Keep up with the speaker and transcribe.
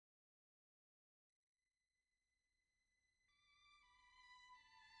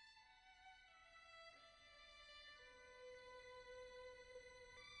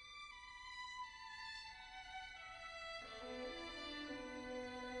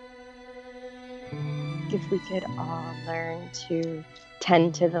like if we could all learn to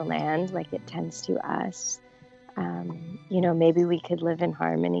tend to the land like it tends to us, maybe we could live in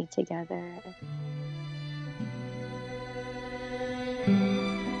harmony together.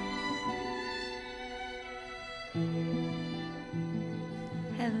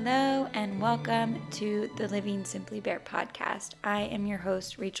 Hello and welcome to the Living Simply Bear podcast. I am your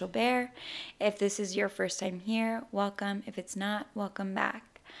host, Rachel Bear. If this is your first time here, welcome. If it's not, welcome back.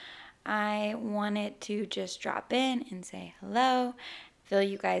 I wanted to just drop in and say hello, fill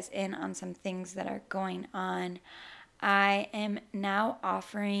you guys in on some things that are going on. I am now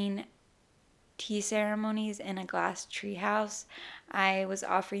offering tea ceremonies in a glass treehouse. I was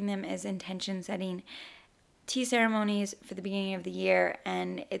offering them as intention setting tea ceremonies for the beginning of the year,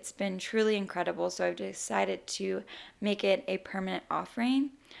 and it's been truly incredible. So I've decided to make it a permanent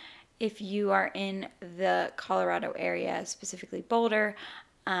offering. If you are in the Colorado area, specifically Boulder,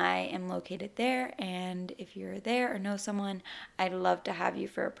 I am located there, and if you're there or know someone, I'd love to have you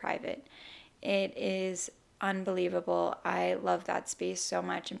for a private. It is unbelievable. I love that space so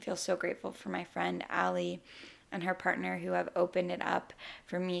much and feel so grateful for my friend Allie and her partner who have opened it up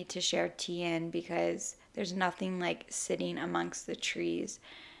for me to share tea in, because there's nothing like sitting amongst the trees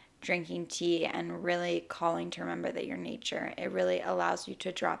drinking tea and really calling to remember that you're nature. It really allows you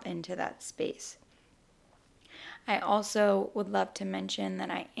to drop into that space. I also would love to mention that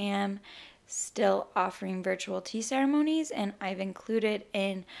I am still offering virtual tea ceremonies, and I've included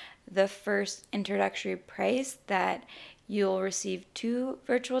in the first introductory price that you'll receive 2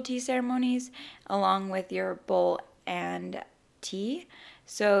 virtual tea ceremonies along with your bowl and tea.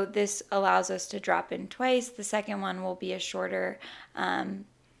 So this allows us to drop in twice. The second one will be a shorter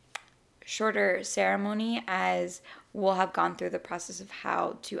ceremony, as we'll have gone through the process of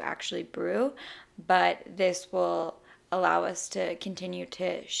how to actually brew, but this will allow us to continue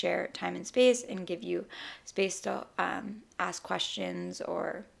to share time and space and give you space to ask questions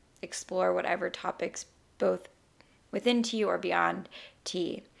or explore whatever topics, both within tea or beyond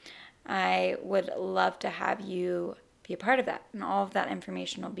tea. I would love to have you be a part of that, and all of that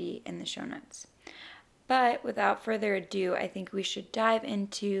information will be in the show notes. But without further ado, I think we should dive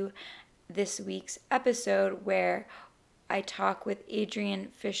into this week's episode, where I talk with Adrienne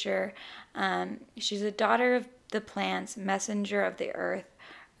Fisher. She's a daughter of the plants, messenger of the earth,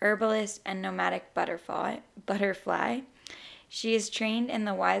 herbalist, and nomadic butterfly. She is trained in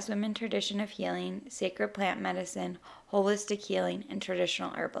the wise women tradition of healing, sacred plant medicine, holistic healing, and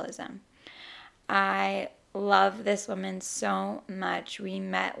traditional herbalism. I love this woman so much. We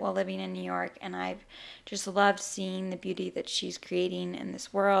met while living in New York, and I've just loved seeing the beauty that she's creating in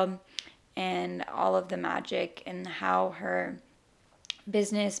this world and all of the magic, and how her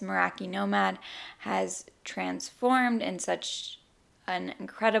business, Meraki Nomad, has transformed in such an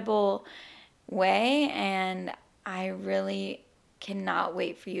incredible way. And I really cannot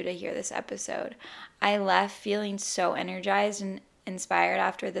wait for you to hear this episode. I left feeling so energized and inspired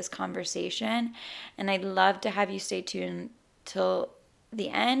after this conversation, and I'd love to have you stay tuned till the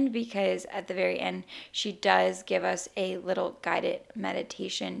end, because at the very end she does give us a little guided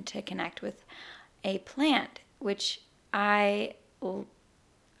meditation to connect with a plant, which I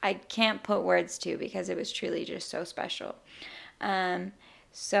can't put words to, because it was truly just so special.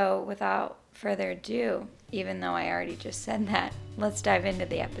 So without further ado, even though I already just said that, let's dive into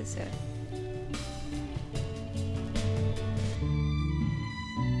the episode.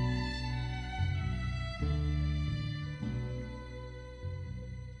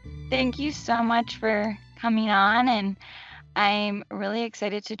 Thank you so much for coming on, and I'm really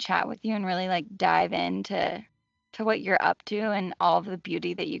excited to chat with you and really dive into what you're up to and all of the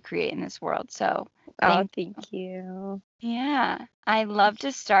beauty that you create in this world. So Oh, thank you. yeah, I love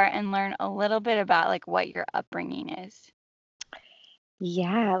to start and learn a little bit about what your upbringing is.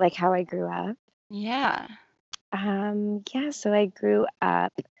 Yeah, like how I grew up. Yeah. So I grew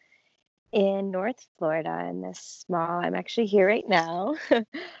up in North Florida in this small, I'm actually here right now,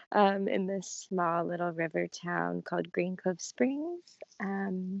 in this small little river town called Green Cove Springs.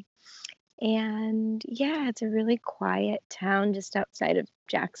 And yeah, it's a really quiet town just outside of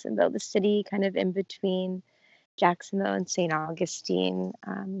Jacksonville, the city kind of in between Jacksonville and St. Augustine,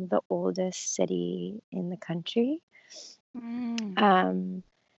 the oldest city in the country. Mm. Um,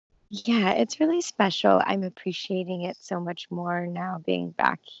 yeah, it's really special. I'm appreciating it so much more now being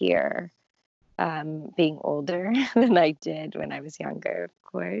back here, being older than I did when I was younger, of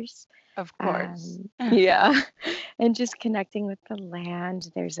course. Of course. Yeah, and just connecting with the land.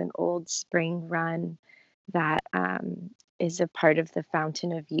 There's an old spring run that is a part of the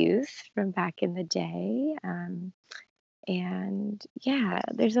Fountain of Youth from back in the day. And yeah,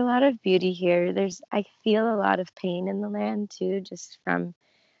 there's a lot of beauty here. I feel a lot of pain in the land too, just from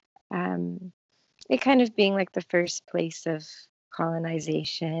um, it kind of being like the first place of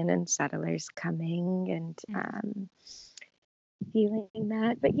colonization and settlers coming and feeling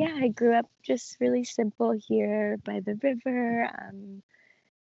that. But yeah, I grew up just really simple here by the river.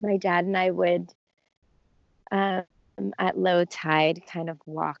 My dad and I would, um, at low tide, kind of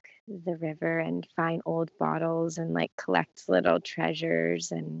walk the river and find old bottles and like collect little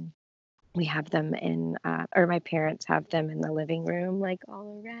treasures. And we have them or my parents have them in the living room, like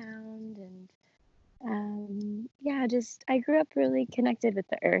all around. And yeah, just I grew up really connected with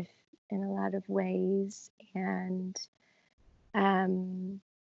the earth in a lot of ways. And um,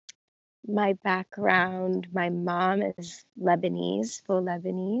 my background, my mom is Lebanese, full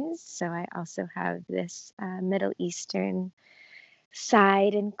Lebanese. So I also have this Middle Eastern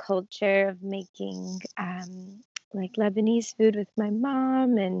side and culture of making like Lebanese food with my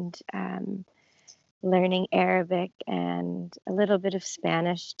mom and learning Arabic and a little bit of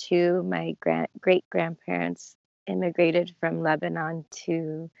Spanish too. My great grandparents immigrated from Lebanon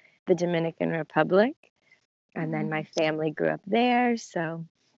to the Dominican Republic, and then my family grew up there. So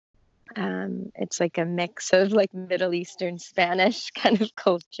it's like a mix of like Middle Eastern Spanish kind of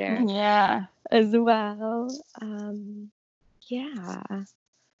culture Yeah. as well. Yeah.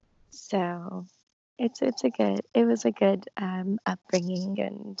 So it was a good upbringing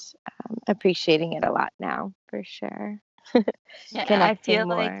and appreciating it a lot now for sure. Yeah, I feel Connecting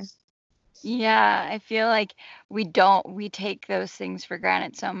like more. yeah, I feel like we take those things for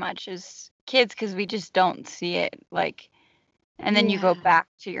granted so much as kids because we just don't see it like and then you go Yeah. back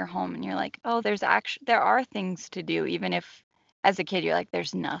to your home and you're like, "Oh, there are things to do," even if as a kid you're like,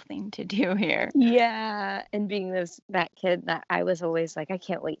 "There's nothing to do here." Yeah, and being that kid that I was always like, I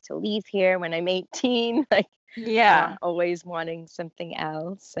can't wait to leave here when I'm 18, like Yeah. always wanting something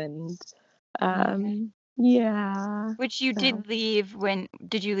else. And Yeah. yeah. Which you So did leave when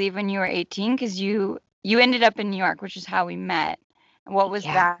did you leave when you were 18? 'Cause you ended up in New York, which is how we met. What was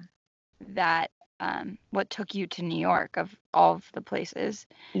yeah. what took you to New York of all of the places?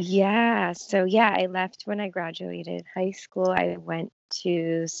 Yeah. So yeah, I left when I graduated high school. I went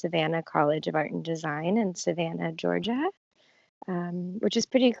to Savannah College of Art and Design in Savannah, Georgia, which is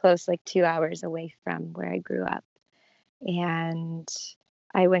pretty close, like 2 hours away from where I grew up. And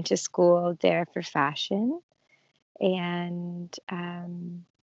I went to school there for fashion. And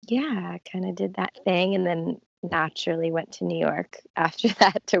yeah, kind of did that thing. And then naturally went to New York after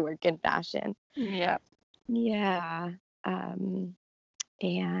that to work in fashion. Yeah. Yeah. Um,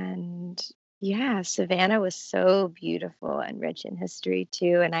 and yeah, Savannah was so beautiful and rich in history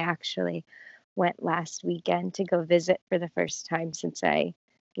too. And I actually went last weekend to go visit for the first time since I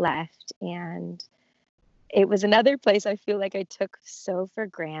left. And it was another place I feel like I took so for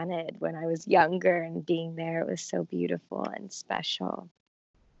granted when I was younger, and being there, it was so beautiful and special.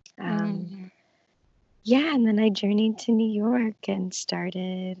 Um, Mhm. yeah, and then I journeyed to New York and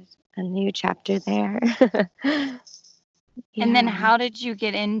started a new chapter there. And then Yeah. how did you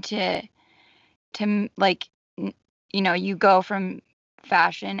get into like you go from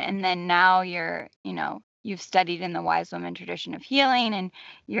fashion and then now you've studied in the wise woman tradition of healing and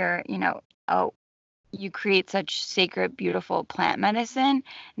oh you create such sacred beautiful plant medicine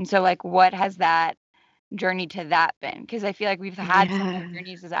and so like what has that journey to that been because I feel like we've had similar Yeah.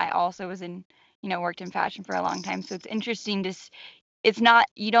 journeys as I also was in worked in fashion for a long time so it's interesting it's not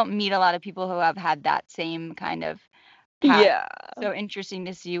you don't meet a lot of people who have had that same kind of path Yeah. so interesting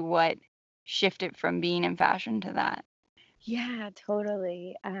to see what shifted from being in fashion to that. Yeah,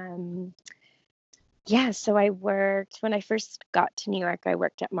 totally. Yeah, so when I first got to New York, I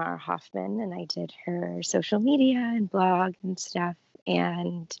worked at Mara Hoffman and I did her social media and blog and stuff,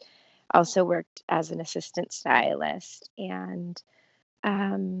 and also worked as an assistant stylist. And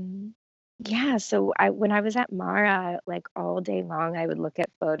yeah, so when I was at Mara, like all day long, I would look at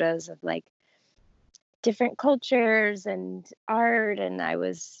photos of like different cultures and art, and I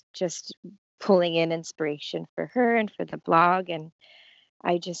was just pulling in inspiration for her and for the blog. And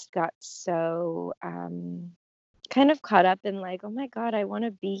I just got so kind of caught up in like, oh my God, I want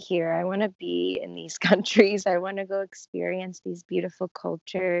to be here. I want to be in these countries. I want to go experience these beautiful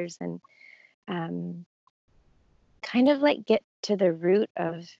cultures and um, kind of like get to the root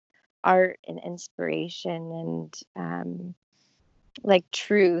of art and inspiration and like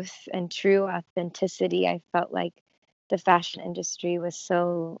truth and true authenticity. I felt like the fashion industry was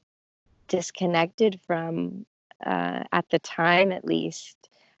so disconnected from, at the time at least.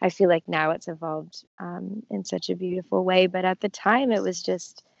 I feel like now it's evolved in such a beautiful way, but at the time it was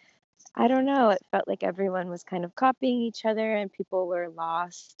just I don't know, it felt like everyone was kind of copying each other and people were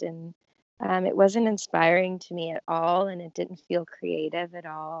lost, and it wasn't inspiring to me at all, and it didn't feel creative at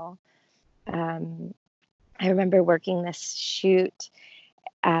all. Um, I remember working this shoot,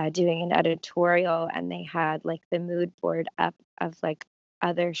 doing an editorial, and they had like the mood board up of like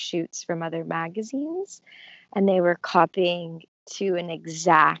other shoots from other magazines, and they were copying to an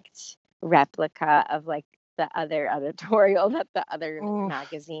exact replica of like the other editorial that the other Oof.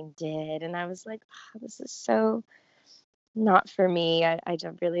 magazine did. And I was like, "Ah, this is so not for me. I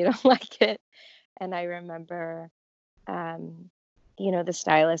don't really don't like it." And I remember, um, the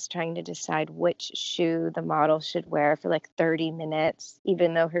stylist trying to decide which shoe the model should wear for like 30 minutes,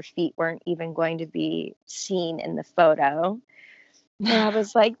 even though her feet weren't even going to be seen in the photo. And I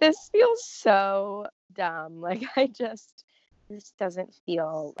was like, this feels so dumb. Like, this doesn't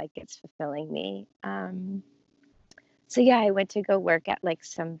feel like it's fulfilling me. So yeah, I went to go work at like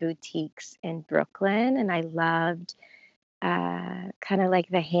some boutiques in Brooklyn, and I loved kind of like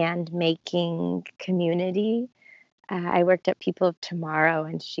the hand making community. I worked at People of Tomorrow,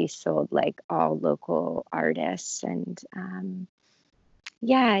 and she sold like all local artists. And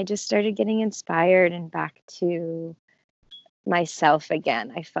yeah, I just started getting inspired and back to myself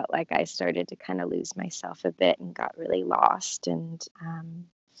again. I felt like I started to kind of lose myself a bit and got really lost. And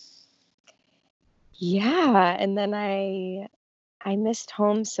yeah, and then I missed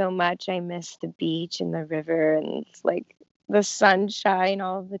home so much. I missed the beach and the river and like the sunshine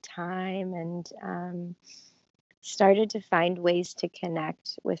all the time, and started to find ways to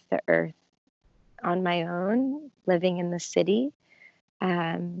connect with the earth on my own, living in the city.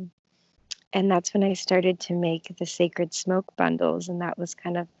 Um, and that's when I started to make the sacred smoke bundles, and that was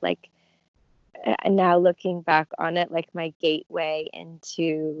kind of like, now looking back on it, like my gateway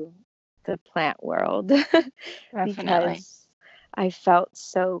into the plant world Definitely. because I felt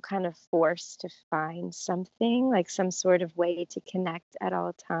so kind of forced to find something, like some sort of way to connect at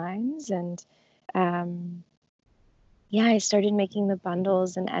all times. And um, yeah, I started making the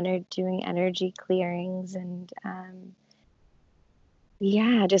bundles and doing energy clearings, and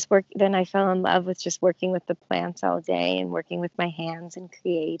yeah, just work. Then I fell in love with just working with the plants all day and working with my hands and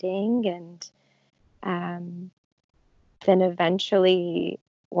creating. And um, then eventually,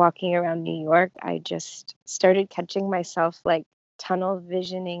 walking around New York, I just started catching myself like tunnel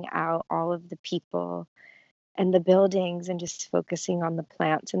visioning out all of the people and the buildings and just focusing on the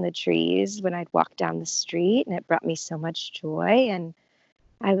plants and the trees when I'd walk down the street. And it brought me so much joy. And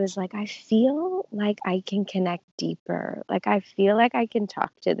I was like, I feel like I can connect deeper. Like, I feel like I can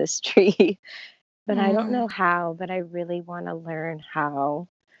talk to this tree, but I don't Mm. know how, but I really want to learn how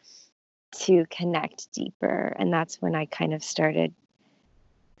to connect deeper. And that's when I kind of started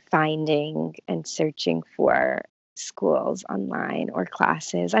finding and searching for schools online or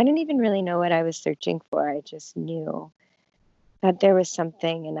classes. I didn't even really know what I was searching for. I just knew that there was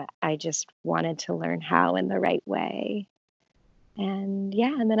something, and I just wanted to learn how in the right way. And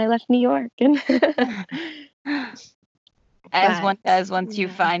yeah, and then I left New York, and As but one does once you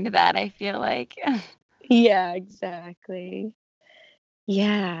yeah. find that, I feel like. Yeah, exactly.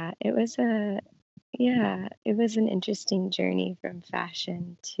 It was an interesting journey from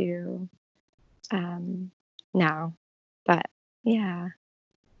fashion to um now. But yeah.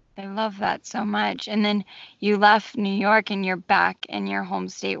 I love that so much. And then you left New York and you're back in your home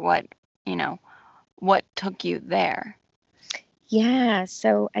state. You know, what took you there? Yeah,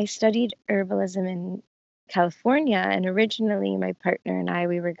 so I studied herbalism in California, and originally my partner and I,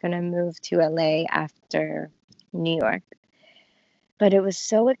 we were going to move to LA after New York. But it was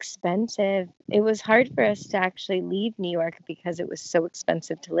so expensive. It was hard for us to actually leave New York because it was so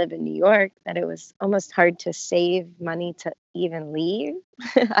expensive to live in New York that it was almost hard to save money to even leave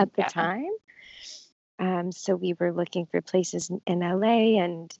at the Yeah. time. So we were looking for places in LA,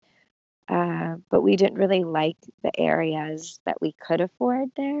 and but we didn't really like the areas that we could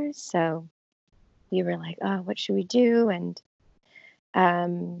afford there. So we were like, oh, what should we do? And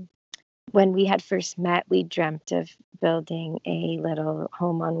um, when we had first met, we dreamt of building a little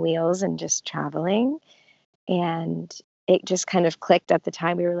home on wheels and just traveling. And it just kind of clicked at the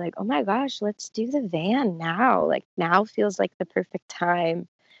time. We were like, oh my gosh, let's do the van now. Like, now feels like the perfect time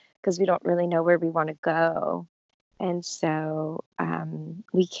because we don't really know where we want to go. And so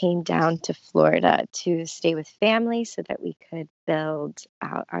we came down to Florida to stay with family so that we could build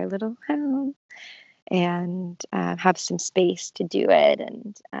out our little home and have some space to do it.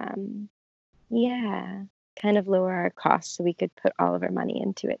 And yeah, kind of lower our costs so we could put all of our money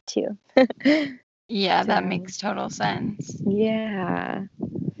into it too. Yeah, that So, makes total sense. yeah.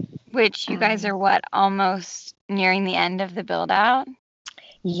 Which you guys Um, are what, almost nearing the end of the build out?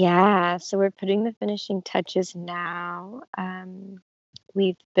 Yeah, so we're putting the finishing touches now.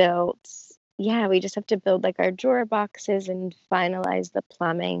 We've built, yeah, we just have to build like our drawer boxes and finalize the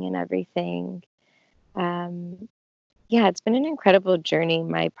plumbing and everything. Um, yeah, it's been an incredible journey.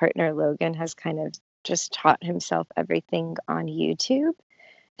 My partner Logan has kind of just taught himself everything on YouTube.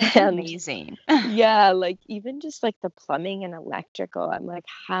 That's And amazing. yeah, like even just like the plumbing and electrical, I'm like,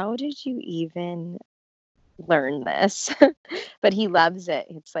 how did you even learn this? But he loves it.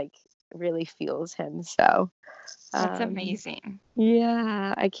 It's like really fuels him. So, That's um, amazing.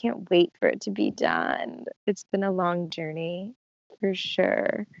 yeah, I can't wait for it to be done. It's been a long journey for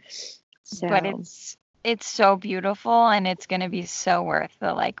sure. But So, it's so beautiful and it's gonna be so worth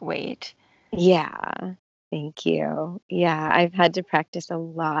the like wait. yeah, thank you. Yeah, I've had to practice a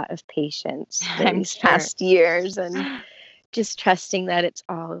lot of patience for I'm these sure. past years and just trusting that it's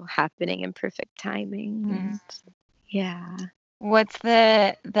all happening in perfect timing. Mm. And yeah. What's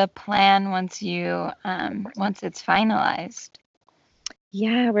the plan once it's finalized?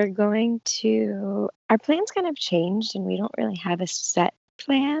 Yeah, we're going to, our plans kind of changed and we don't really have a set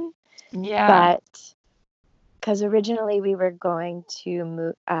plan, Yeah. but because originally we were going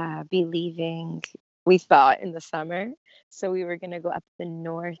to be leaving, we thought in the summer. So we were going to go up the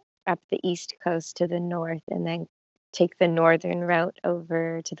north, up the east coast to the north, and then take the northern route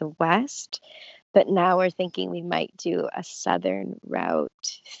over to the west. But now we're thinking we might do a southern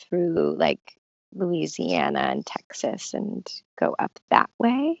route through like Louisiana and Texas and go up that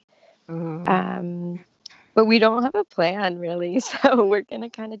way. Ooh. Um, but we don't have a plan really. So we're going to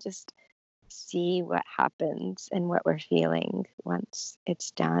kind of just see what happens and what we're feeling once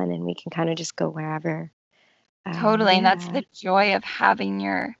it's done, and we can kind of just go wherever. Totally. And that's Yeah. the joy of having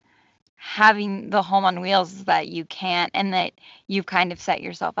the home on wheels is that you can and that you've kind of set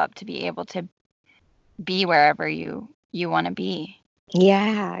yourself up to be able to be wherever you want to be.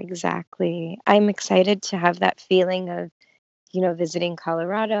 Yeah, exactly. I'm excited to have that feeling of, visiting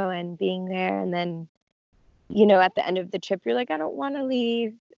Colorado and being there. And then, at the end of the trip, you're like, I don't want to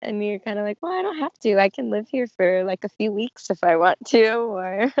leave. And you're kind of like, well, I don't have to. I can live here for like a few weeks if I want to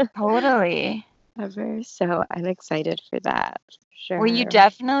or Totally. ever. So I'm excited for that. Well, you Sure.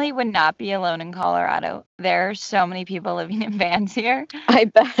 definitely would not be alone in Colorado. There are so many people living in vans here. I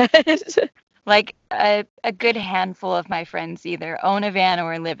bet. Like a good handful of my friends either own a van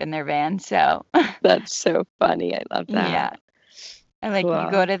or live in their van. So, That's so funny. I love yeah. that. And like you go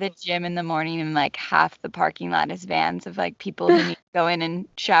Cool. to the gym in the morning and like half the parking lot is vans of like people who need to go in and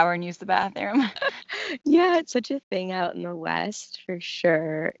shower and use the bathroom. Yeah, it's such a thing out in the West for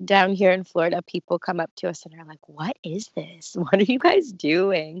sure. Down here in Florida, people come up to us and are like, "What is this? What are you guys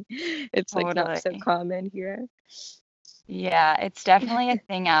doing?" It's like not so Totally. common here. Yeah, it's definitely a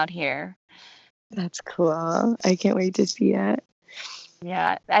thing out here. That's cool. I can't wait to see it.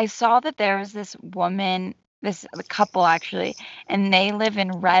 Yeah, I saw that there was this woman, this couple actually, and they live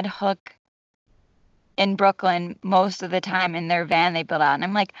in Red Hook in Brooklyn most of the time in their van they built out. And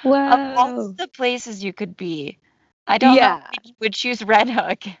I'm like, of all Whoa. the places you could be, I don't know Yeah. if you would choose Red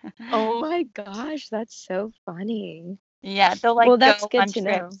Hook. Oh my gosh, that's so funny. Yeah, they'll Well, like that's go good on to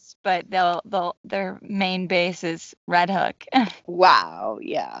know. trips, but they'll their main base is Red Hook. Wow,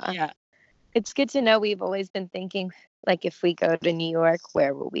 yeah. Yeah. It's good to know. We've always been thinking, like, if we go to New York,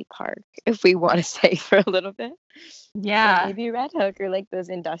 where will we park if we want to stay for a little bit? So Yeah, maybe Red Hook or like those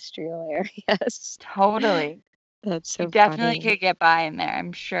industrial areas. totally. That's You so definitely funny. could get by in there,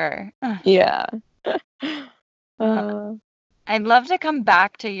 I'm sure. Yeah. Uh, Uh, I'd love to come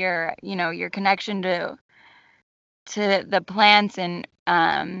back to your connection to the plants and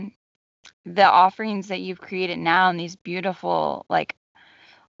the offerings that you've created now and these beautiful like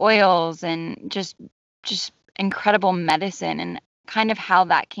oils and just incredible medicine and kind of how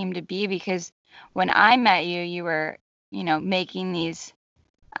that came to be because when I met you, you were, making these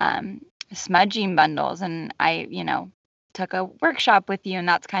um, smudging bundles and I took a workshop with you and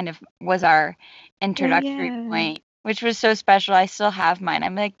that's kind of was our oh introductory yeah. point, which was so special. I still have mine.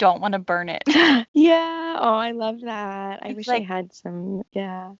 I'm like, don't want to burn it. Yeah. Oh, I love that. I It's wish I like, had some.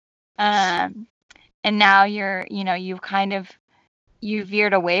 Yeah. um, and now you've kind of you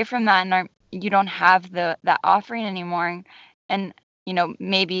veered away from that and you don't have that offering anymore and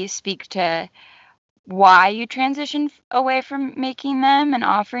maybe speak to why you transitioned away from making them and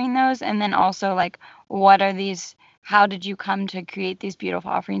offering those and then also like what are these how did you come to create these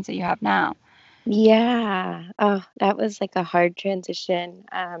beautiful offerings that you have now. Yeah. Oh, that was like a hard transition.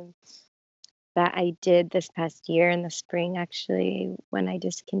 That I did this past year in the spring, actually, when I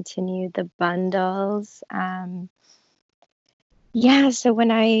discontinued the bundles. Yeah, so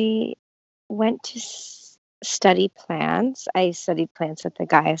when I went to study plants. I studied plants at the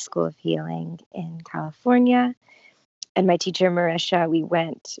Gaia School of Healing in California. And my teacher, Marisha,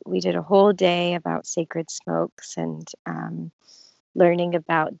 we did a whole day about sacred smokes and learning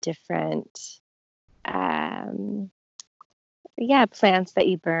about different, um, yeah, plants that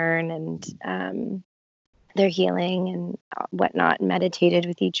you burn and their healing and whatnot, and meditated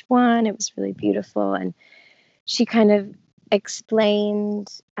with each one. It was really beautiful. And she kind of explained,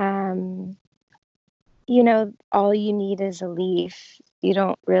 all you need is a leaf. You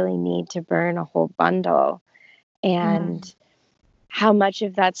don't really need to burn a whole bundle. And Mm. how much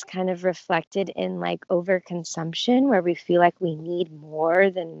of that's kind of reflected in like overconsumption, where we feel like we need more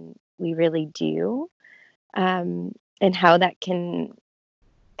than we really do, and how that can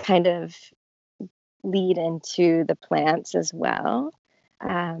kind of lead into the plants as well.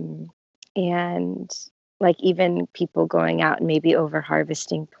 Um, and like even people going out and maybe over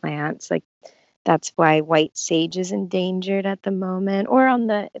harvesting plants, like that's why white sage is endangered at the moment, or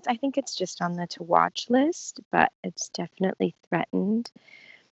I think it's just on the to watch list, but it's definitely threatened.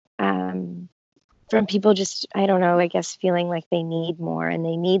 Um, from people just, I don't know, I guess feeling like they need more and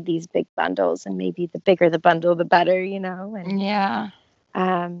they need these big bundles, and maybe the bigger the bundle, the better, And Yeah.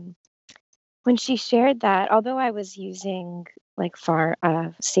 um, when she shared that, although I was using like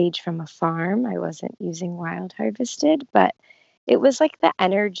sage from a farm, I wasn't using wild harvested, but it was like the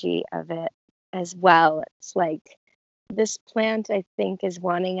energy of it as well. It's like this plant, I think, is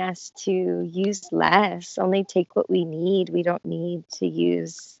wanting us to use less, only take what we need. We don't need to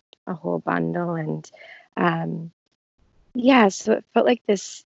use a whole bundle. And um, yeah, so it felt like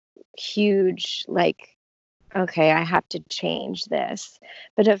this huge, like, okay, I have to change this.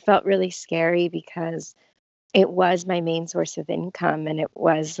 But it felt really scary because it was my main source of income and it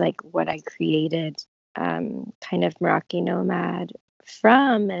was like what I created kind of Meraki Nomad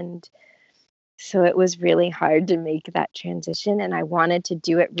from. And so it was really hard to make that transition, and I wanted to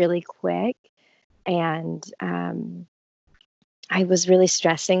do it really quick. And I was really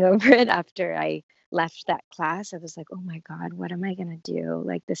stressing over it after I left that class. I was like, oh my God, what am I going to do?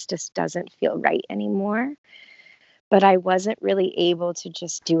 Like, this just doesn't feel right anymore. But I wasn't really able to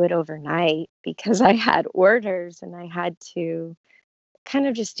just do it overnight because I had orders and I had to kind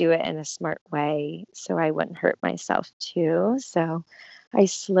of just do it in a smart way so I wouldn't hurt myself too. So I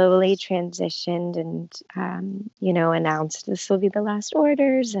slowly transitioned and, announced this will be the last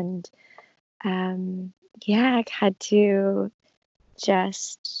orders. And yeah, I had to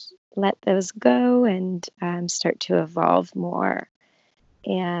just let those go and start to evolve more.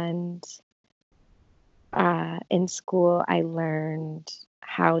 And in school, I learned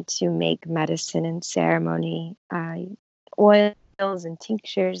how to make medicine and ceremony, oils and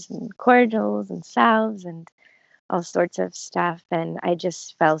tinctures and cordials and salves and all sorts of stuff. And I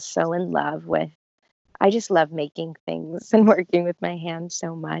just fell so in love I just love making things and working with my hands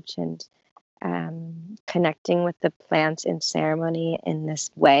so much, and connecting with the plants in ceremony in this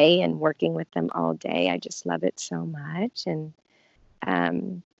way and working with them all day. I just love it so much. And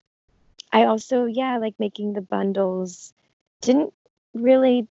um, I also, yeah, like making the bundles didn't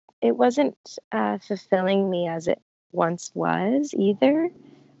really, it wasn't fulfilling me as it once was either.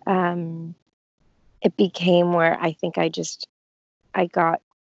 Um, it became where I think I got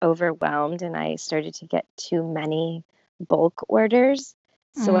overwhelmed and I started to get too many bulk orders.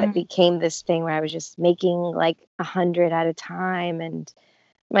 So it Mm. became this thing where I was just making like 100 at a time, and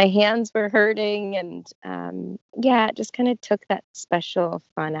my hands were hurting. And yeah, it just kind of took that special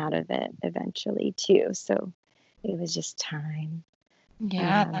fun out of it eventually too. So it was just time.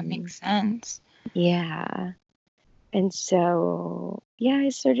 Yeah, that Um, makes sense. yeah. And so, yeah, I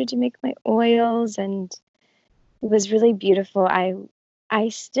started to make my oils, and it was really beautiful. I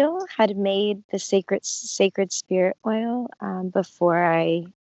still had made the sacred spirit oil before I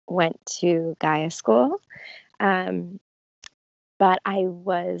went to Gaia school. Um, but I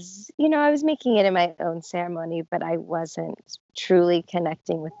was making it in my own ceremony, but I wasn't truly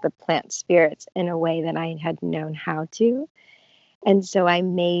connecting with the plant spirits in a way that I had known how to. And so I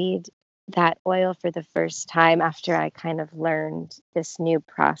made that oil for the first time after I kind of learned this new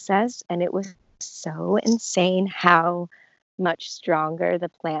process. And it was so insane how much stronger the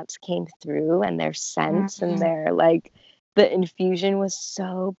plants came through, and their scents and Mm. their like the infusion was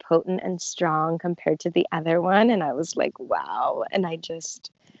so potent and strong compared to the other one. And I was like, wow. And I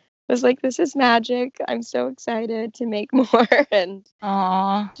just was like, this is magic. I'm so excited to make more. And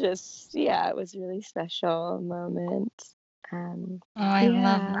Aw. just, yeah, it was really special moment. Um, Oh, I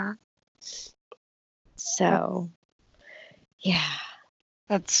love yeah. that. So, yeah.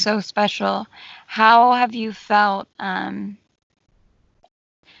 That's so special. How have you felt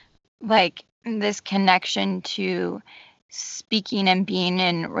like this connection to speaking and being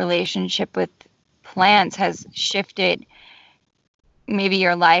in relationship with plants has shifted maybe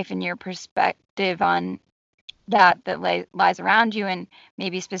your life and your perspective on that lies around you, and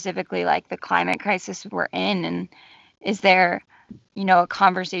maybe specifically like the climate crisis we're in. And is there, a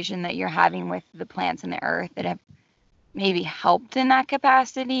conversation that you're having with the plants and the earth that have maybe helped in that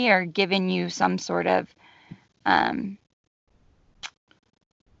capacity or given you some sort of um,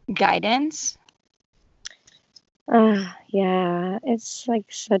 guidance? Yeah, it's like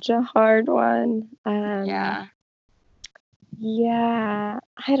such a hard one. Yeah. Yeah,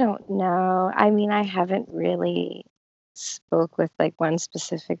 I don't know. I mean, I haven't really spoke with like one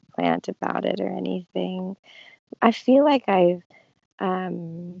specific plant about it or anything. I feel like I've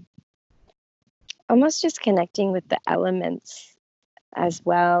um, almost just connecting with the elements as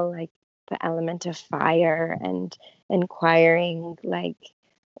well, like the element of fire and inquiring like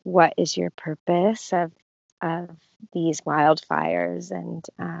what is your purpose of these wildfires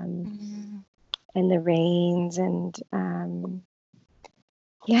Mhm. and the rains and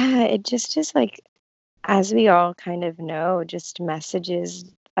yeah, it just is like as we all kind of know, just messages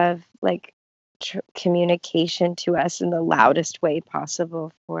of like communication to us in the loudest way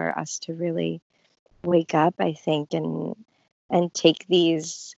possible for us to really wake up, I think, and take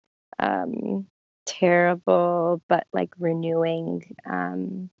these um, terrible but like renewing,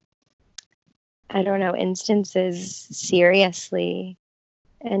 I don't know, instances seriously,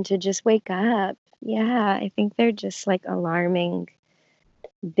 and to just wake up. Yeah, I think they're just like alarming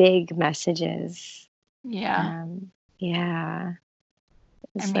big messages. Yeah. Yeah,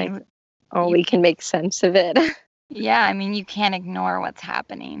 I it's like mean, all you we can't, can make sense of it. yeah, I mean, you can't ignore what's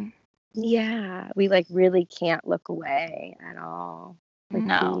happening. Yeah, we like really can't look away at all with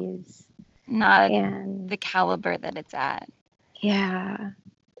No, these. not at And the caliber that it's at. yeah,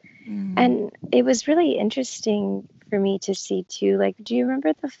 Mm. and it was really interesting for me to see too. Like, do you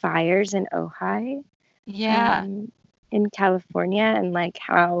remember the fires in Ojai, Yeah, um, in California, and like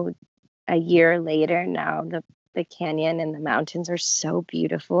how a year later now the canyon and the mountains are so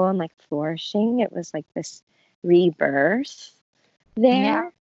beautiful and like flourishing. It was like this rebirth yeah.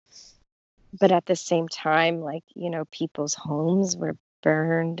 there. But at the same time, like, people's homes were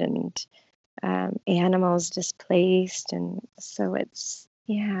burned and animals displaced. And so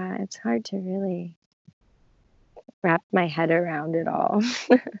yeah, it's hard to really wrap my head around it all.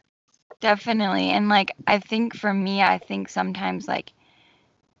 Definitely. And like, I think for me, I think sometimes like,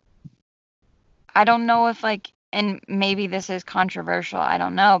 I don't know if like, and maybe this is controversial, I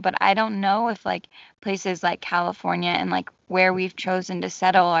don't know, but I don't know if like places like California and like where we've chosen to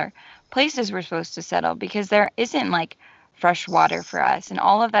settle are places we're supposed to settle, because there isn't like fresh water for us, and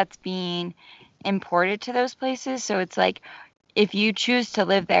all of that's being imported to those places. So it's like, if you choose to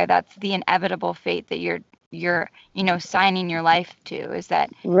live there, that's the inevitable fate that you're signing your life to, is that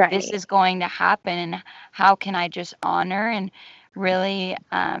this Right. is going to happen. And how can I just honor and really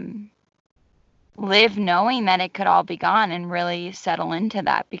live knowing that it could all be gone, and really settle into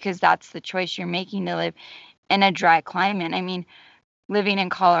that, because that's the choice you're making, to live in a dry climate. I mean, living in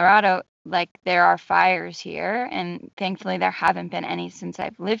Colorado, like, there are fires here, and thankfully there haven't been any since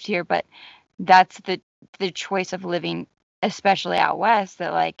I've lived here, but that's the choice of living, especially out west,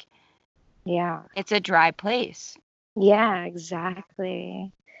 that like, Yeah. it's a dry place. Yeah,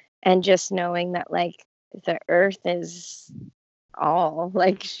 exactly. And just knowing that like the earth is all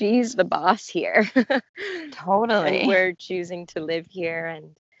like she's the boss here. And Totally. we're choosing to live here.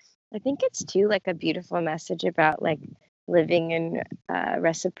 And I think it's too like a beautiful message about like living in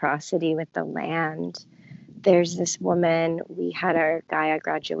reciprocity with the land. There's this woman, we had our Gaia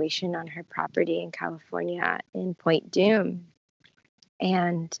graduation on her property in California in Point Dume,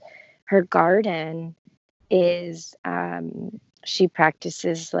 and her garden is she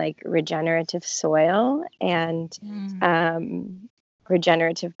practices like regenerative soil and Mm. um,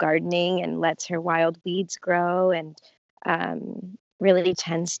 regenerative gardening and lets her wild weeds grow and really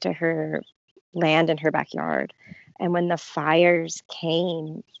tends to her land in her backyard. And when the fires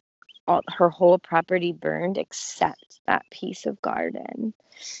came, her whole property burned except that piece of garden.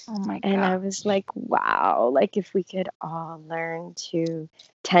 Oh my And god. I was like, wow, like if we could all learn to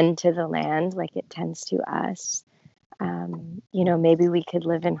tend to the land like it tends to us, maybe we could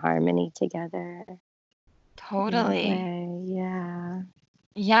live in harmony together in that Totally. way. Yeah.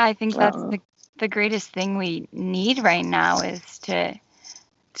 Yeah, I think that's Well, the greatest thing we need right now, is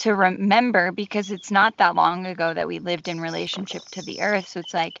to remember, because it's not that long ago that we lived in relationship to the earth. So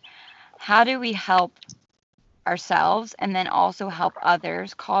it's like, how do we help ourselves and then also help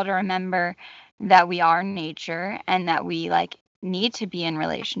others, call to remember that we are nature, and that we like need to be in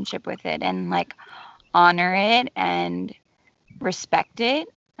relationship with it and like honor it and respect it,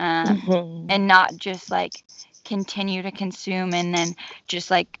 Mhm. and not just like continue to consume and then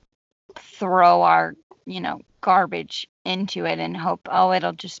just like throw our, garbage into it and hope, oh,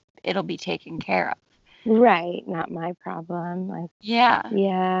 it'll be taken care of. Right, not my problem. Like, Yeah.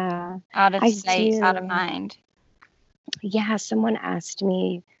 yeah, Out of I sight, out of do. mind. Yeah, someone asked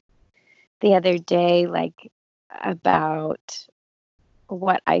me the other day, like, about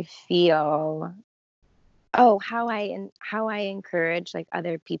what I feel. Oh, how I encourage like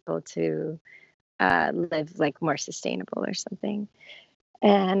other people to live like more sustainable or something.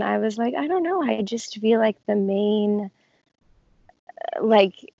 And I was like, I don't know. I just feel like the main,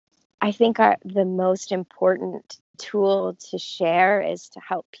 like, I think the most important tool to share is to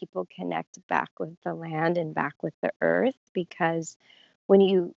help people connect back with the land and back with the earth, because when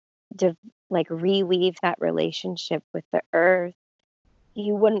you de- like reweave that relationship with the earth,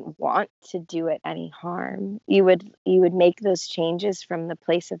 you wouldn't want to do it any harm. You would make those changes from the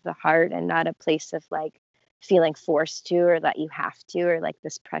place of the heart and not a place of like feeling forced to, or that you have to, or like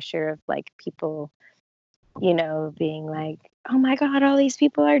this pressure of like people, being like, "Oh my God, all these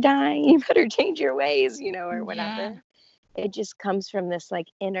people are dying. You better change your ways," or Yeah. whatever. It just comes from this like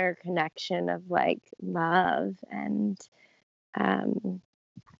inner connection of like love. And um,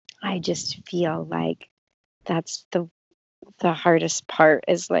 I just feel like that's the hardest part,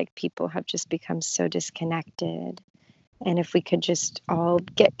 is like people have just become so disconnected. And if we could just all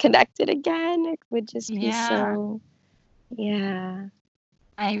get connected again, it would just be Yeah. so, yeah.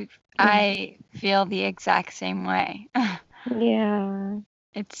 I Yeah. I feel the exact same way. Yeah.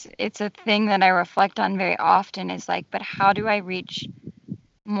 It's a thing that I reflect on very often, is like, but how do I reach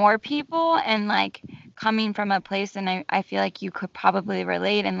more people? And like coming from a place, and I feel like you could probably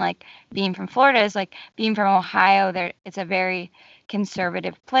relate, and like being from Florida is like being from Ohio, there it's a very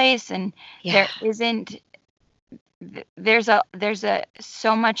conservative place, and Yeah. there isn't there's a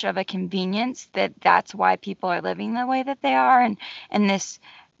so much of a convenience that's why people are living the way that they are, and this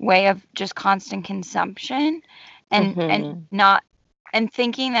way of just constant consumption, and Hmm. not and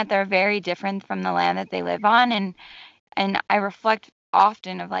thinking that they're very different from the land that they live on. And I reflect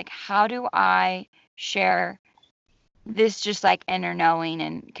often of like, how do I share this just like inner knowing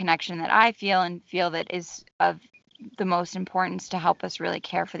and connection that I feel, and feel that is of the most importance to help us really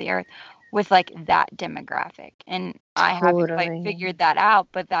care for the earth, with like that demographic. And I haven't quite Totally. figured that out,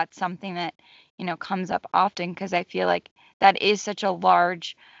 but that's something that, comes up often, because I feel like that is such a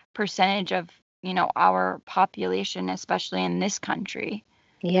large percentage of, our population, especially in this country.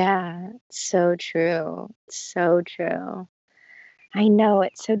 Yeah. So true. So true. I know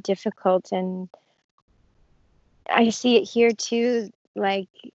it's so difficult. And I see it here too. Like,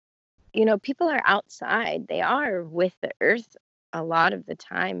 people are outside. They are with the earth a lot of the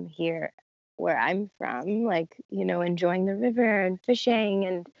time here where I'm from, like, enjoying the river and fishing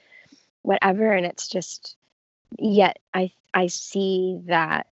and whatever. And it's just, yet I see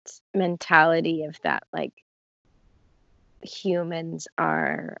that mentality of that, like, humans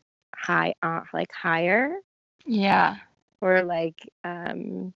are like higher, Yeah. or like,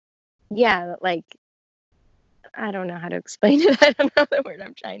 yeah, like, I don't know how to explain it. I don't know the word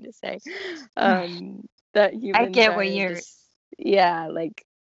I'm trying to say. That I humans get what are you're just, yeah, like,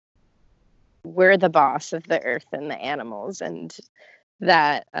 we're the boss of the earth and the animals. And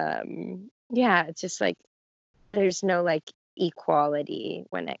that, yeah, it's just like there's no like equality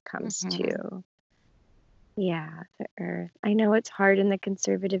when it comes Mhm. to, yeah, the earth. I know it's hard in the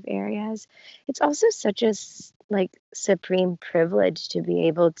conservative areas. It's also such a like supreme privilege to be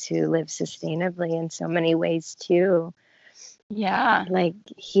able to live sustainably in so many ways too. Yeah. Like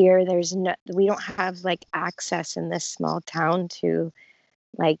here, we don't have like access in this small town to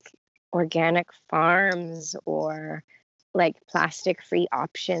like organic farms, or like plastic free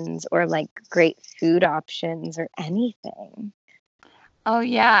options, or like great food options, or anything. Oh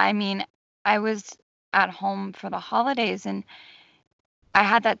yeah, I mean, I was at home for the holidays, and I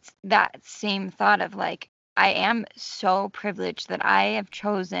had that same thought of like, I am so privileged that I have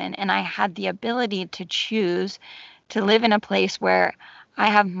chosen, and I had the ability to choose to live in a place where I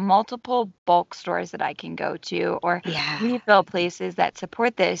have multiple bulk stores that I can go to, or Yeah. refill places that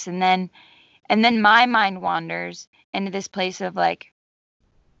support this. And then my mind wanders into this place of like,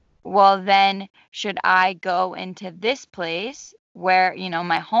 well, then should I go into this place where,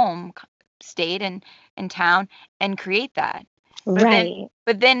 my home state and in town, and create that? But then Right.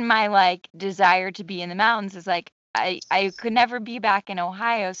 but then my like desire to be in the mountains is like, I could never be back in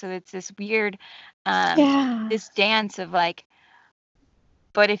Ohio, so it's this weird um Yeah. this dance of like,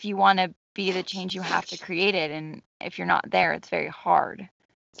 but if you want to be the change, you have to create it. And if you're not there, it's very hard.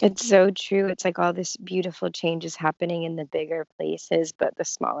 It's so true. It's like all this beautiful change is happening in the bigger places, but the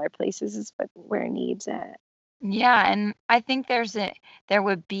smaller places is where it needs it. Yeah, and I think there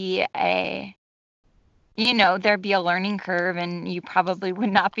would be there'd be a learning curve, and you probably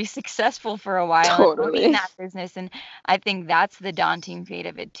would not be successful for a while in owning Totally. that business. And I think that's the daunting fate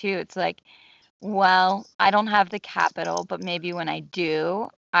of it too. It's like, well, I don't have the capital, but maybe when I do,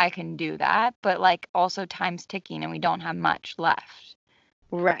 I can do that. But like also time's ticking and we don't have much left.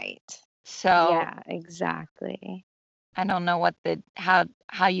 Right. So Yeah, exactly. I don't know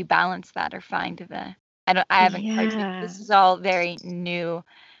how you balance that or find I haven't quite Yeah. this is all very new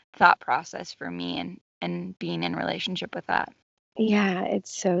thought process for me, and being in relationship with that. Yeah,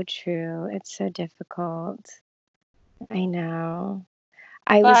 it's so true. It's so difficult. I know.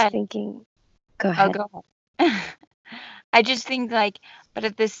 I was But thinking, go oh, ahead. go ahead. I just think like, but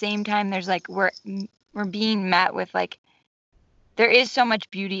at the same time, there's like we're being met with like there is so much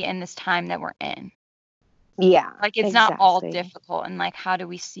beauty in this time that we're in. Yeah, Like it's not all exactly. difficult, and like how do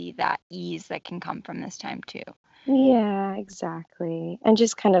we see that ease that can come from this time too? Yeah, exactly. And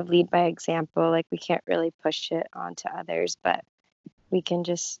just kind of lead by example. Like we can't really push it onto others, but we can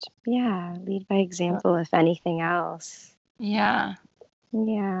just, yeah, lead by example if anything else. Yeah.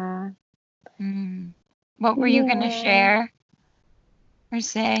 Yeah. Mm. What were you gonna Yeah. share or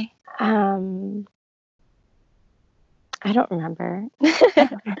say? Um, I don't remember.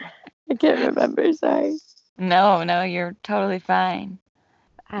 I can't remember, sorry. No, no, you're totally fine.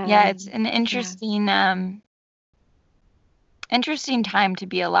 Yeah, it's an Yeah. interesting time to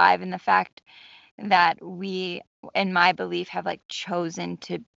be alive, and the fact that we, in my belief, have like chosen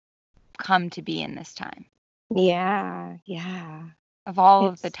to come to be in this time Yeah, yeah. of all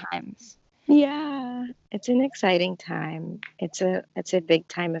of the It's times. yeah, it's an exciting time. It's a big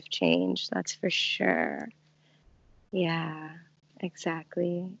time of change, that's for sure. Yeah,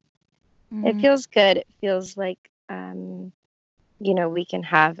 exactly. It Mm, feels good. It feels like we can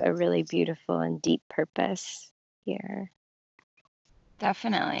have a really beautiful and deep purpose here.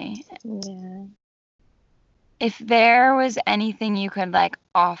 definitely. Yeah. If there was anything you could like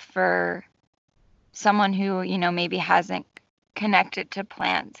offer someone who, maybe hasn't connected to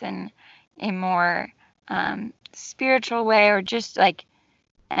plants in a more spiritual way, or just like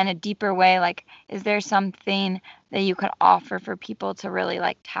in a deeper way, like is there something that you could offer for people to really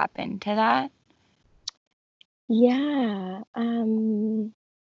like tap into that? Yeah.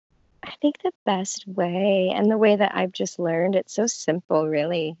 I think the best way and the way that I've just learned, it's so simple,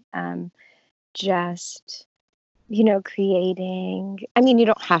 really. Just, creating, I mean, you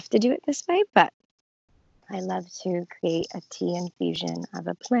don't have to do it this way, but I love to create a tea infusion of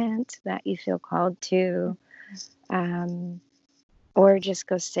a plant that you feel called to, um, or just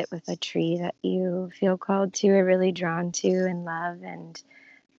go sit with a tree that you feel called to or really drawn to and love. And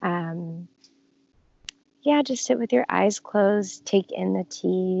um, yeah, just sit with your eyes closed, take in the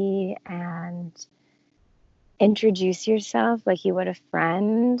tea, and introduce yourself like you would a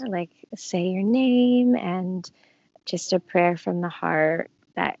friend, like say your name and just a prayer from the heart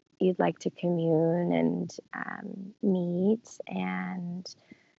that you'd like to commune and meet, and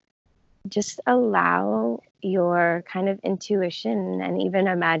just allow your kind of intuition and even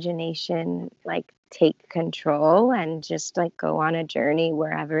imagination like take control and just like go on a journey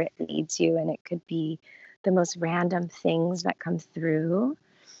wherever it leads you. And it could be the most random things that come through,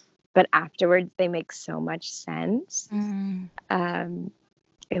 but afterwards they make so much sense. Mm, um,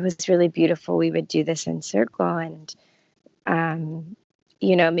 it was really beautiful. We would do this in circle, and um,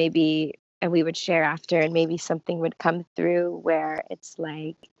 maybe, and we would share after, and maybe something would come through where it's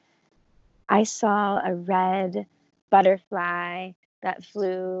like, I saw a red butterfly that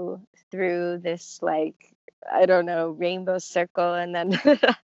flew through this, like, I don't know, rainbow circle, and then,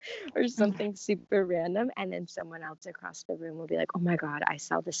 or mm, something super random. And then someone else across the room will be like, oh my God, I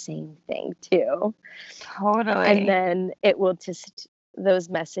saw the same thing too. And totally. then it will just, those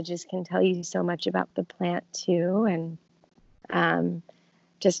messages can tell you so much about the plant too. And um,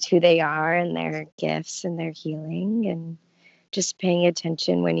 just who they are and their gifts and their healing, and just paying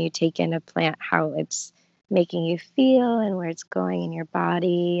attention when you take in a plant, how it's making you feel and where it's going in your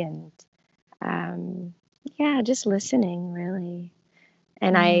body. And um, yeah, just listening, really.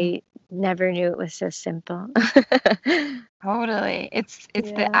 And Mm, I never knew it was so simple. totally. It's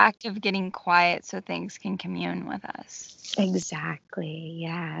the Yeah, act of getting quiet so things can commune with us. exactly.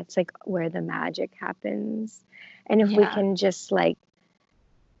 Yeah, it's like where the magic happens. And if we Yeah, can just like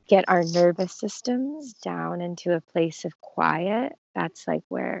get our nervous systems down into a place of quiet, that's like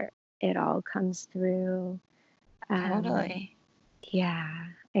where it all comes through. Um, totally. Yeah.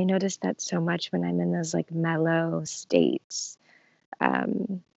 I notice that so much when I'm in those like mellow states.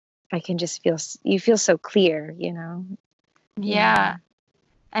 Um, I can just you feel so clear, you know? Yeah. Yeah.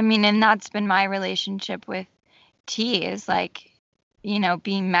 I mean, and that's been my relationship with tea is like,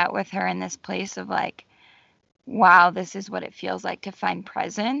 being met with her in this place of like, wow, this is what it feels like to find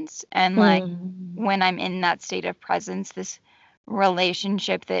presence. And like Mm. when I'm in that state of presence, this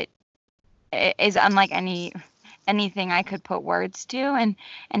relationship that is unlike anything I could put words to,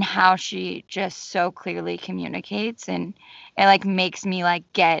 and how she just so clearly communicates, and it like makes me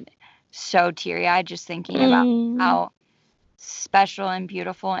like get so teary-eyed just thinking about Mm. how special and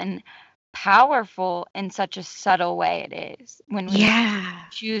beautiful and powerful in such a subtle way it is when we Yeah.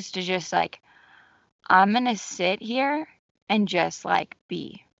 choose to just like, I'm gonna sit here and just like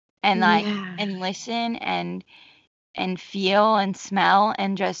be Yeah. and listen and feel and smell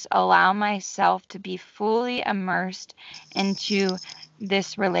and just allow myself to be fully immersed into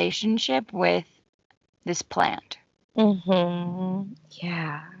this relationship with this plant.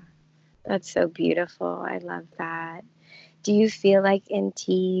 Yeah. That's so beautiful. I love that. Do you feel like in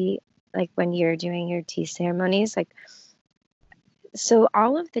tea, like when you're doing your tea ceremonies, like, so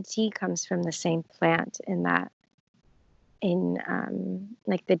all of the tea comes from the same plant in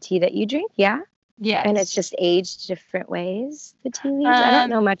like the tea that you drink? Yeah. And it's Yes. just aged different ways, the tea leaves? I don't Um,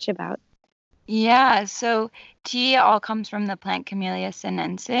 know much about. yeah, so tea all comes from the plant Camellia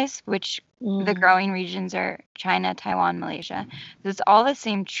sinensis, which the Mm. growing regions are China, Taiwan, Malaysia. So it's all the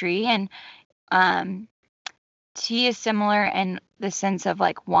same tree, and um, tea is similar in the sense of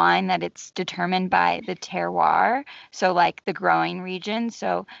like wine that it's determined by the terroir, so like the growing region,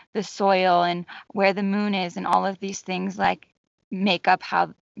 so the soil and where the moon is and all of these things like make up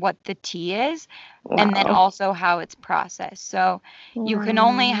how what the tea is, and then Wow. also how it's processed. So you can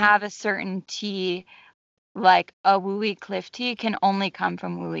only Wow. have a certain tea, like a Wui cliff tea can only come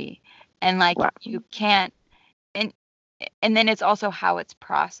from Wui, and like Wow. you can't, and and then it's also how it's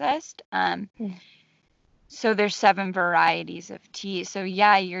processed. So there's 7 varieties of tea. So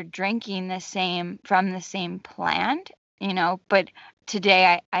yeah, you're drinking the same from the same plant, but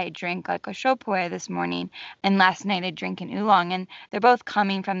today I drank like a shopoe this morning, and last night I drank an oolong, and they're both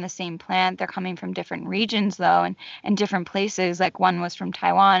coming from the same plant. They're coming from different regions though, and different places. Like one was from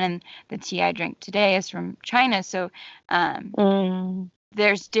Taiwan, and the tea I drank today is from China. So um Mm.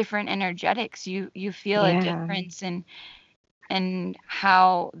 there's different energetics. You feel a Yeah. difference in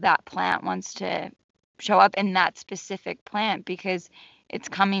how that plant wants to show up in that specific plant, because it's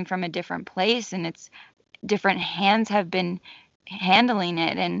coming from a different place, and it's different hands have been handling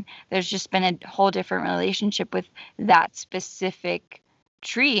it, and there's just been a whole different relationship with that specific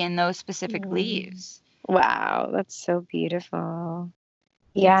tree and those specific Mm. leaves. Wow, that's so beautiful.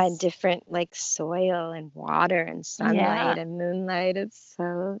 Yeah, and It's different like soil and water and Yeah, sunlight and moonlight. It's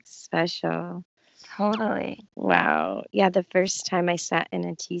so special. totally. Wow. Yeah, the first time I sat in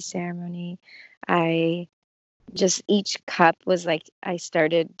a tea ceremony, I just each cup was like I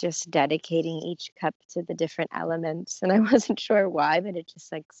started just dedicating each cup to the different elements, and I wasn't sure why, but it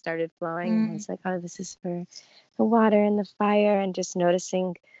just like started flowing, and I Mm, was like, oh, this is for the water and the fire, and just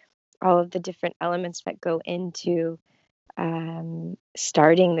noticing all of the different elements that go into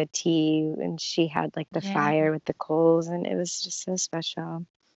starting the tea. And she had like the yeah, fire with the coals, and it was just so special.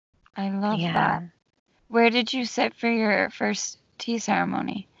 I love that. Yeah. Where did you sit for your first tea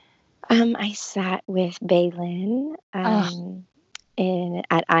ceremony? I sat with Baylin Oh, in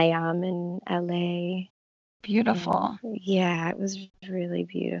at IAM in LA. And beautiful. yeah, it was really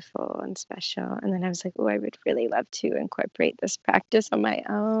beautiful and special. And then I was like, oh, I would really love to incorporate this practice on my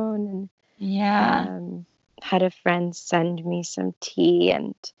own. And Yeah. had a friend send me some tea.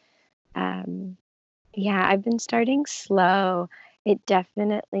 And yeah, I've been starting slow. It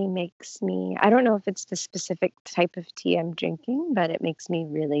definitely makes me, I don't know if it's the specific type of tea I'm drinking, but it makes me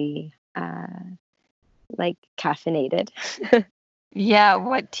really like caffeinated. Yeah,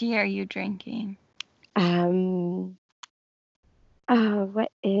 what tea are you drinking? um, oh,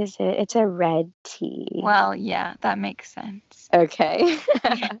 what is it? It's a red tea. Well, yeah, that makes sense. Okay.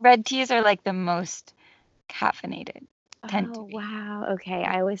 Red teas are like the most caffeinated, tend to Oh, be. wow. Okay.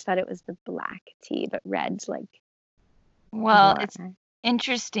 I always thought it was the black tea, but red's like Well, more. it's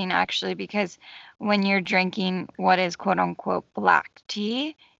interesting actually, because when you're drinking what is quote unquote black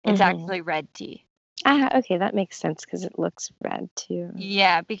tea, it's Hmm. actually red tea. Ah, okay. That makes sense because it looks red too.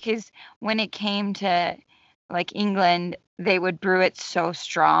 Yeah, because when it came to like England, they would brew it so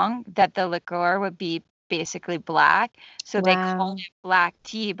strong that the liqueur would be basically black. So they called Wow. it black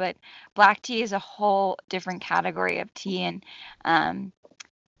tea, but black tea is a whole different category of tea, and um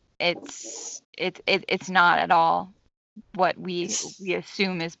it's not at all. what we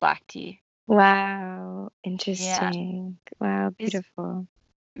assume is black tea. Wow. Yeah. Interesting. Wow, It's beautiful.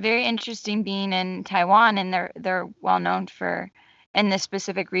 very interesting being in Taiwan, and they're well known for, in this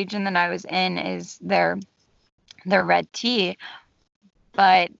specific region that I was in, is their red tea.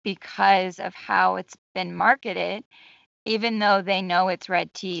 But because of how it's been marketed, even though they know it's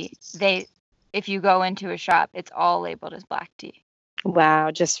red tea, if you go into a shop, it's all labeled as black tea. Wow,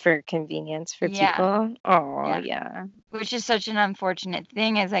 just for convenience for Yeah, people. Oh, yeah. yeah. Which is such an unfortunate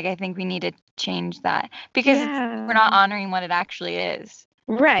thing, is like I think we need to change that because we're not Yeah. honoring what it actually is.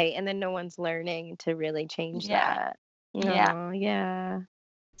 Right. And then no one's learning to really change Yeah. that. Yeah. Oh, yeah.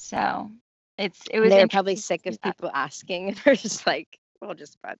 So it And was they were probably interesting to sick see of that. people asking, and they're just like, we'll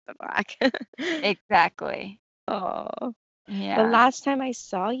just buy the black. Exactly. Oh. The Yeah. last time I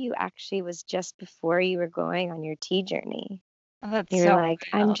saw you actually was just before you were going on your tea journey. Oh, that's You were so like,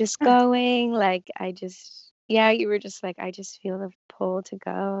 I'm wild. just going. Like, yeah, you were just like, I just feel the pull to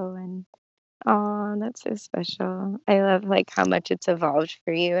go. And oh, that's so special. I love like how much it's evolved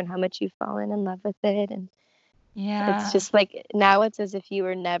for you and how much you've fallen in love with it. And it's Yeah. just like now it's as if you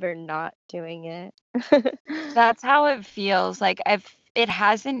were never not doing it. That's how it feels. Like if it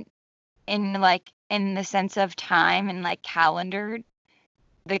hasn't, in the sense of time and like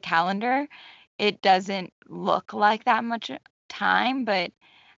the calendar, it doesn't look like that much time, but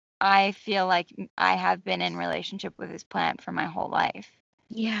I feel like I have been in relationship with this plant for my whole life.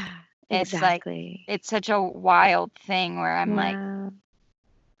 Yeah, It's like exactly. it's such a wild thing where I'm like, Wow.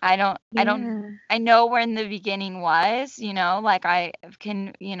 I don't Yeah. I know where in the beginning was, like I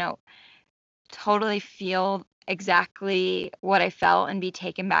can, totally feel exactly what I felt and be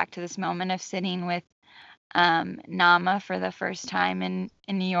taken back to this moment of sitting with Nama for the first time in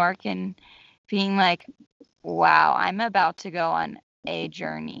New York and being like, wow, I'm about to go on a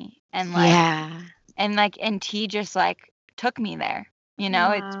journey. Yeah. And T just like took me there.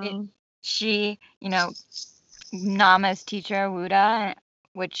 Wow. She, Nama's teacher, Wuda,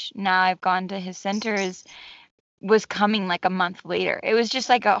 which now I've gone to his center, was coming like a month later. It was just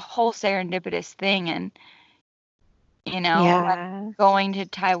like a whole serendipitous thing. And, like Yeah. going to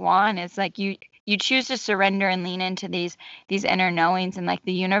Taiwan is like you choose to surrender and lean into these inner knowings, and like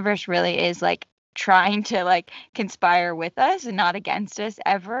the universe really is like trying to like conspire with us and not against us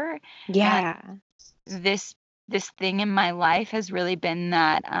ever. And like Yeah. this thing in my life has really been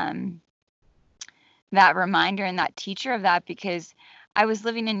that reminder and that teacher of that, because I was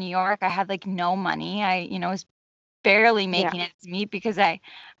living in New York. I had like no money. I, was barely Yeah. making ends meet because I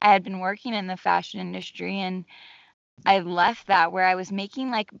had been working in the fashion industry, and I left that where I was making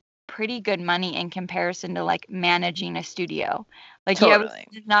like pretty good money in comparison to like managing a studio. Like, yeah, I was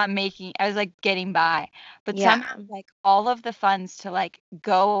Totally. not making, I was like getting by, but Yeah. somehow like all of the funds to like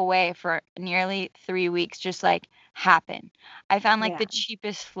go away for nearly 3 weeks just like happen. I found like Yeah. the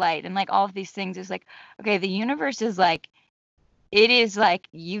cheapest flight and like all of these things is like, okay, the universe is like, it is like,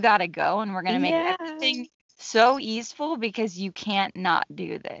 you gotta go and we're gonna make Yeah. everything so easeful because you can't not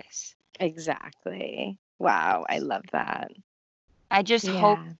do this. Exactly. Wow. I love that. I just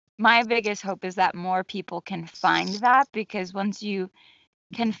hope, Yeah. my biggest hope is that more people can find that, because once you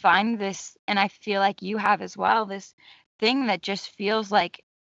can find this, and I feel like you have as well, this thing that just feels like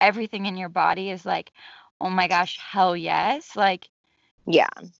everything in your body is like, oh my gosh, hell yes. Like Yeah.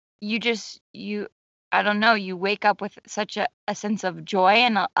 you, I don't know, you wake up with such a sense of joy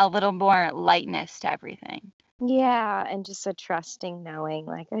and a little more lightness to everything. Yeah. And just a trusting knowing,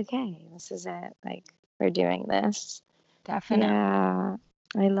 like, okay, this is it. Like, we're doing this. Definitely. Yeah.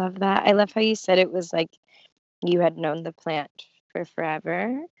 I love that. I love how you said it was like you had known the plant for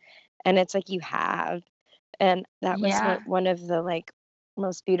forever. And it's like you have. And that was Yeah. what one of the like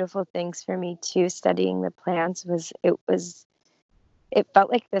most beautiful things for me too, studying the plants it felt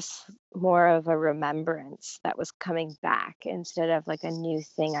like this more of a remembrance that was coming back instead of like a new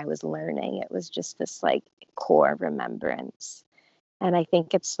thing I was learning. It was just this like core remembrance. And I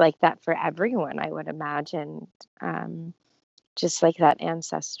think it's like that for everyone, I would imagine. Um, just like that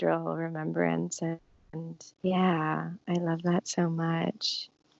ancestral remembrance. And yeah, I love that so much.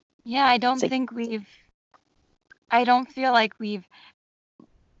 Yeah, It's like, I don't feel like we've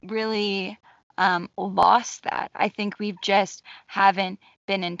really lost that. I think we've just haven't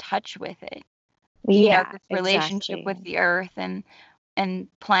been in touch with it. yeah, This relationship with exactly. the earth and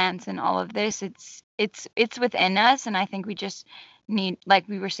plants and all of this, it's within us, and I think we just need, like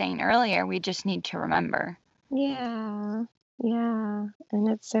we were saying earlier, we just need to remember. Yeah, yeah. And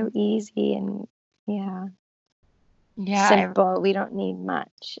it's so easy and yeah, Yeah, simple. We don't need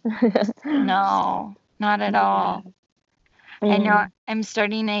much. no, not at Yeah. all. I know Mm. I'm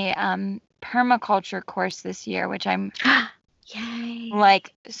starting a permaculture course this year, which I'm Yay.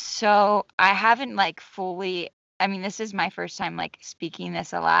 like, so I haven't like fully, I mean, this is my first time like speaking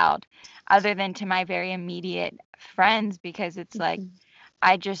this aloud, other than to my very immediate friends, because it's like, Mhm.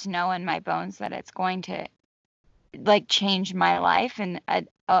 I just know in my bones that it's going to like change my life in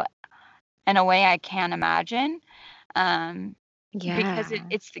a way I can't imagine. Um, because Yeah.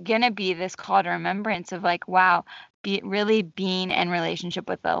 it's gonna be this call to remembrance of like, wow, really being in relationship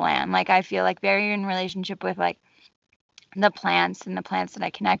with the land. Like I feel like very in relationship with like the plants and the plants that I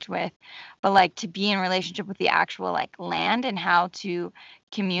connect with, but like to be in relationship with the actual like land and how to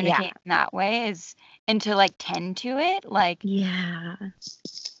Yeah. communicate in that way is, and to like tend to it, like Yeah.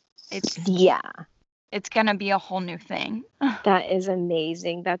 it's Yeah. it's gonna be a whole new thing. That is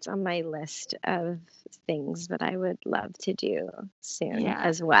amazing. That's on my list of things that I would love to do soon Yeah.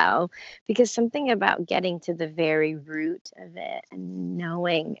 as well. Because something about getting to the very root of it and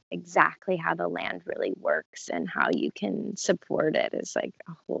knowing exactly how the land really works and how you can support it is like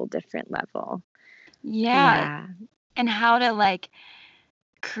a whole different level. Yeah. Yeah. And how to like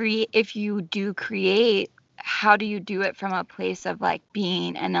create, if you do create, how do you do it from a place of like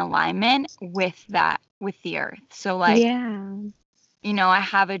being in alignment with that, with the earth? So like, Yeah. I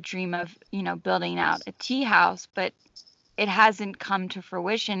have a dream of, building out a tea house, but it hasn't come to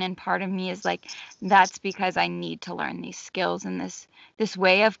fruition, and part of me is like, that's because I need to learn these skills and this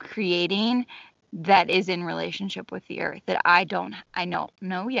way of creating that is in relationship with the earth that I don't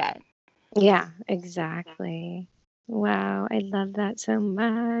know yet. Yeah, exactly. Wow, I love that so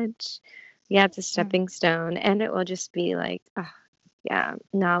much. Yeah, it's a Mm, stepping stone, and it will just be like, oh, yeah,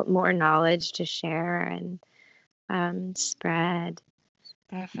 now more knowledge to share and spread.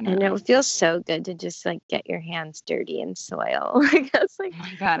 And it definitely. will feel so good to just like get your hands dirty in soil. Like that's Oh like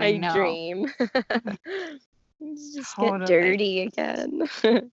my God, I my know. dream. Just get Totally. dirty again.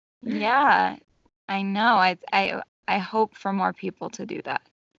 Yeah, I know. I hope for more people to do that,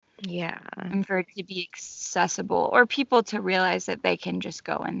 Yeah, and for it to be accessible, or people to realize that they can just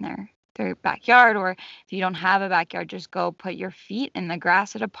go in their backyard, or if you don't have a backyard, just go put your feet in the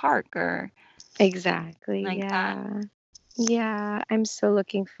grass at a park or exactly. like that. Yeah. Yeah, I'm so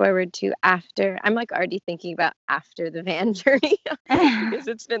looking forward to after. I'm like already thinking about after the van journey because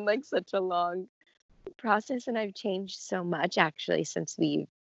it's been like such a long process and I've changed so much actually since we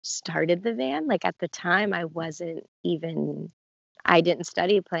started the van. Like at the time, I didn't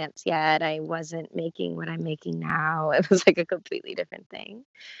study plants yet. I wasn't making what I'm making now. It was like a completely different thing.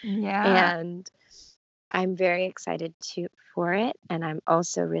 Yeah. And I'm very excited for it. And I'm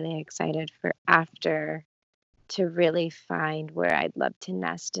also really excited for after to really find where I'd love to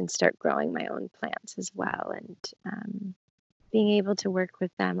nest and start growing my own plants as well and being able to work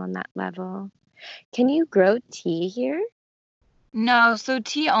with them on that level. Can you grow tea here? No, so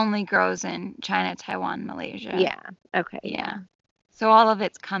tea only grows in China, Taiwan, Malaysia. Yeah. Okay. Yeah. Yeah. So all of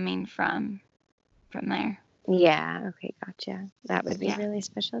it's coming from there. Yeah. Okay. Gotcha. That would be Yeah. really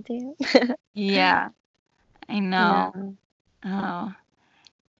special too. Yeah, I know. No. Oh.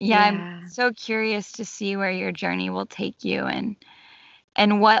 Yeah, I'm Yeah. so curious to see where your journey will take you,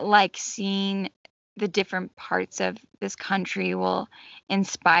 and what like seeing the different parts of this country will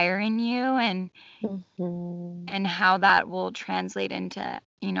inspire in you, Hmm. and how that will translate into,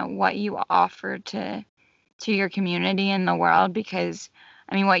 what you offer to your community and the world, because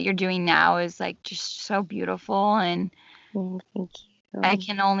I mean what you're doing now is like just so beautiful, and Thank I you.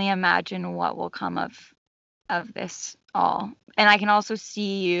 can only imagine what will come of this all. And I can also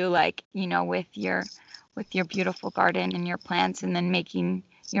see you like, with your beautiful garden and your plants, and then making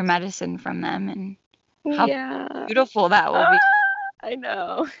your medicine from them, and how Yeah. beautiful that will Ah, be. I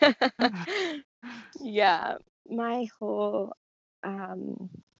know. Yeah. My whole um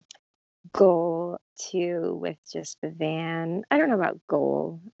goal too with just the van. I don't know about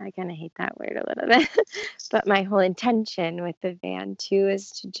goal. I kind of hate that word a little bit. But my whole intention with the van too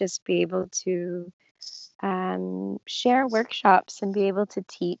is to just be able to share workshops and be able to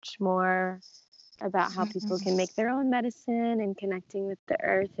teach more about how people Mhm. can make their own medicine and connecting with the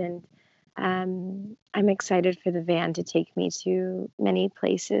earth. And I'm excited for the van to take me to many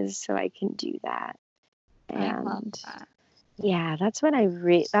places so I can do that. I love And that. yeah, that's what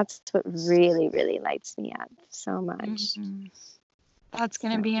really, really lights me up so much. Mhm. That's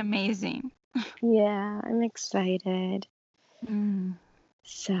gonna So be amazing. yeah, I'm excited. Mm.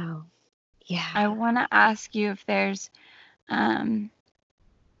 So yeah. I want to ask you if there's um,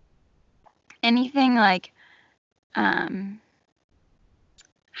 anything like, um,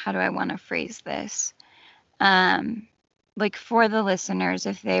 how do I want to phrase this? Um, like for the listeners,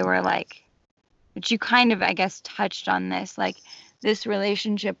 if they were like, but you kind of, I guess, touched on this, like this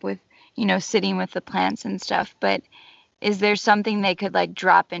relationship with sitting with the plants and stuff, but is there something they could like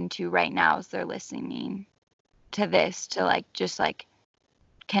drop into right now as they're listening to this to like just like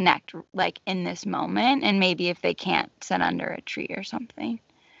connect like in this moment, and maybe if they can't sit under a tree or something?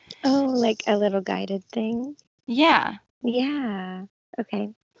 Oh, like a little guided thing? Yeah. Yeah. Okay.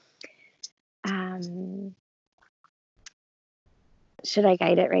 Um, should I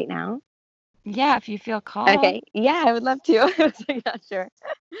guide it right now? Yeah, if you feel called. Okay. Yeah, I would love to. I was like, not sure.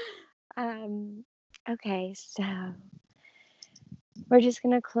 Um, okay, so we're just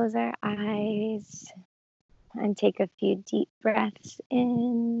gonna close our eyes and take a few deep breaths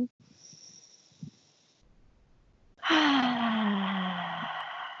in.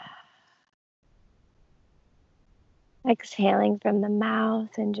 Exhaling from the mouth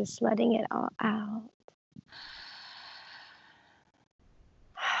and just letting it all out.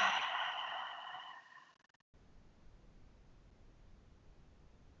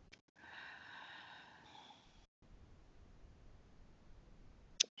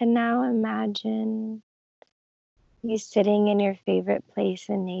 And now imagine you sitting in your favorite place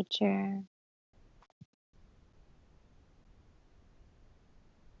in nature.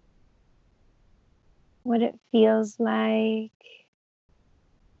 What it feels like,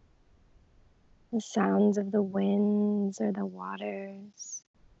 the sounds of the winds or the waters,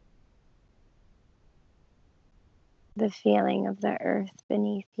 the feeling of the earth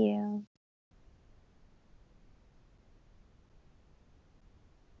beneath you.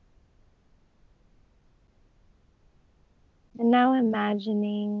 And now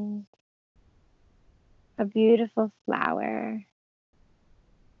imagining a beautiful flower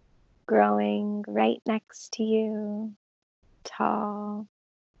growing right next to you, tall.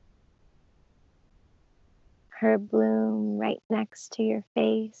 Her bloom right next to your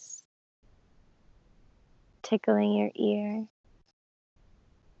face, tickling your ear.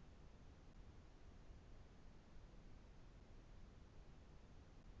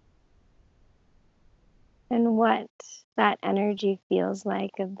 And what that energy feels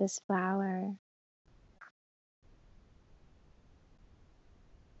like of this flower.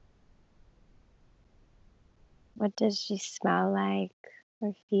 What does she smell like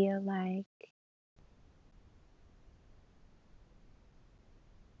or feel like?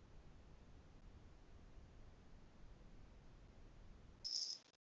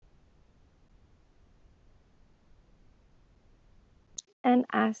 And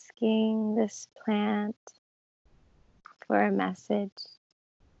asking this plant for a message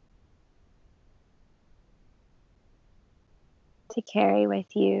to carry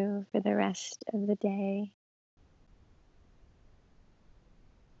with you for the rest of the day.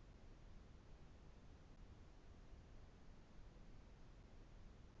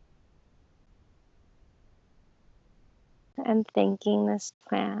 And thanking this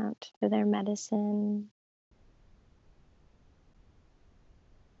plant for their medicine.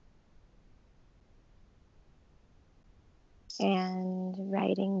 And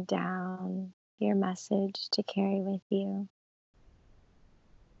writing down your message to carry with you.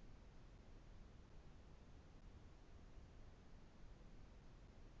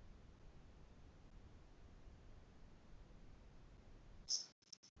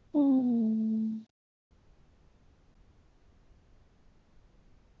 Mm.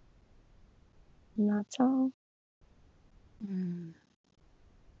 And that's all.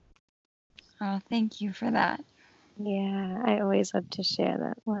 Oh, thank you for that. Yeah, I always love to share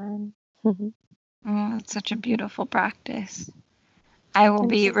that one. Oh, it's such a beautiful practice. I will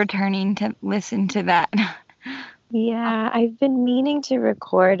be Just, returning to listen to that. yeah, I've been meaning to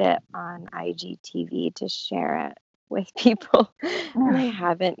record it on IGTV to share it with people, and I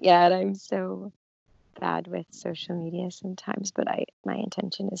haven't yet. I'm so bad with social media sometimes, but my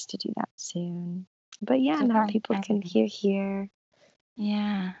intention is to do that soon. But yeah, now people can hear here.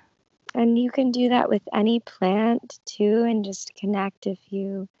 Yeah. And you can do that with any plant too, and just connect if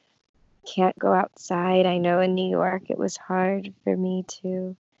you can't go outside. I know in New York it was hard for me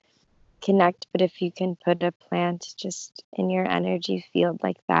to connect, but if you can put a plant just in your energy field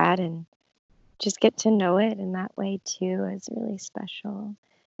like that and just get to know it in that way too is really special.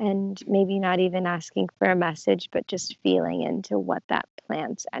 And maybe not even asking for a message, but just feeling into what that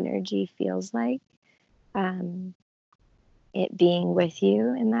plant's energy feels like. Um, it being with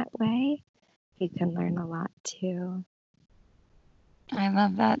you in that way, you can learn a lot too. I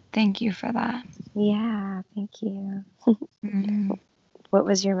love that. Thank you for that. Yeah, thank you. Mm. What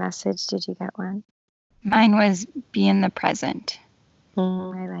was your message? Did you get one? Mine was be in the present.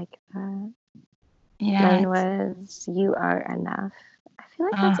 I like that. Yeah. Mine was you are enough. I feel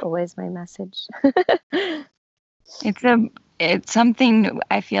like that's always my message. It's a it's something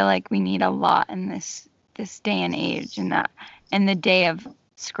I feel like we need a lot in this day and age, and that in the day of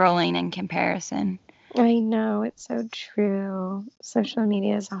scrolling and comparison. I know, it's so true. Social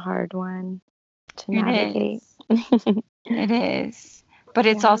media is a hard one to It navigate. is. It is. But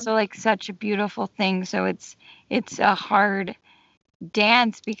it's Yeah. also like such a beautiful thing. So it's a hard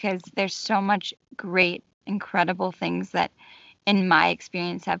dance because there's so much great, incredible things that in my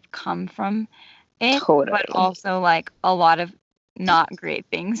experience have come from it, but Totally. also like a lot of not great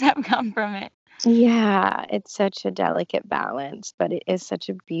things have come from it. Yeah, it's such a delicate balance, but it is such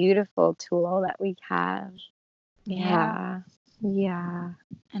a beautiful tool that we have. Yeah. Yeah.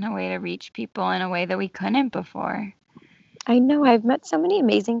 And a way to reach people in a way that we couldn't before. I know I've met so many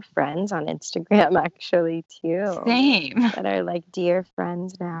amazing friends on Instagram actually too Same. that are like dear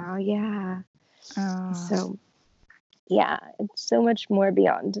friends now. Yeah. Oh, So yeah, it's so much more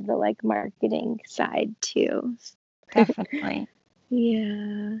beyond the like marketing side too. definitely.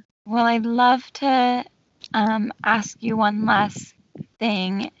 Yeah. Well, I'd love to ask you one last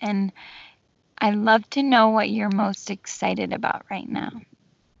thing, and I'd love to know what you're most excited about right now.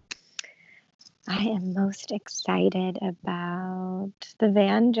 I am most excited about the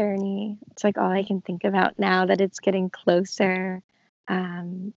van journey. It's like all I can think about now that it's getting closer.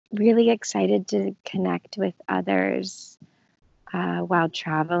 Really excited to connect with others while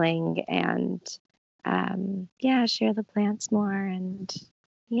traveling and yeah, share the plants more and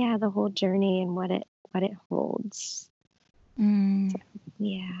yeah, the whole journey and what it holds. Mm.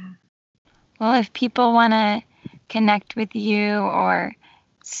 Yeah. Well, if people want to connect with you or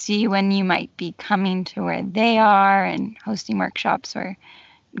see when you might be coming to where they are and hosting workshops or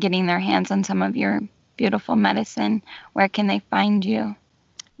getting their hands on some of your beautiful medicine, where can they find you?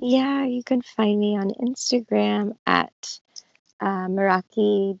 Yeah, you can find me on Instagram at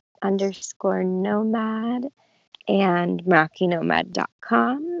Meraki_nomad and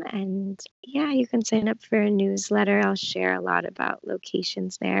MerakiNomad.com. And yeah, you can sign up for a newsletter. I'll share a lot about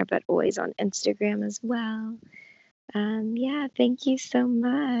locations there, but always on Instagram as well. Yeah, thank you so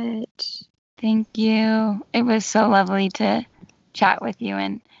much. Thank you. It was so lovely to chat with you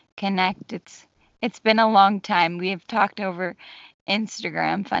and connect. It's been a long time. We have talked over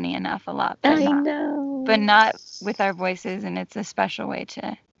Instagram, funny enough, a lot, I know. but not with our voices, and it's a special way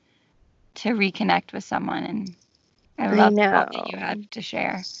to reconnect with someone, and I love all that you had to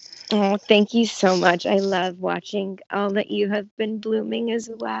share. Oh, thank you so much. I love watching all that you have been blooming as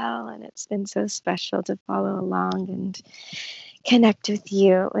well, and it's been so special to follow along and connect with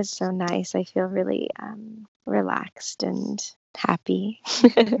you. It was so nice. I feel really relaxed and happy.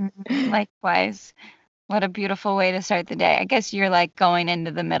 Likewise. What a beautiful way to start the day. I guess you're like going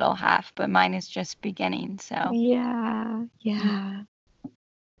into the middle half, but mine is just beginning. So, Yeah.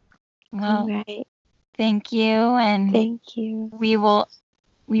 well, All right. thank you. And Thank you. we will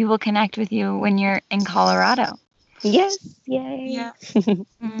connect with you when you're in Colorado. Yes. Yay. Yeah.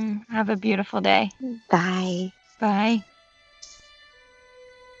 Have a beautiful day. Bye. Bye.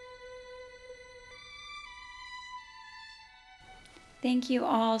 Thank you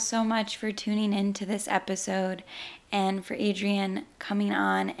all so much for tuning in to this episode and for Adrienne coming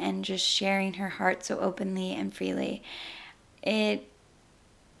on and just sharing her heart so openly and freely. It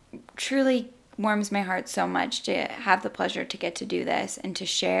truly warms my heart so much to have the pleasure to get to do this and to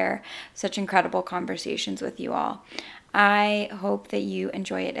share such incredible conversations with you all. I hope that you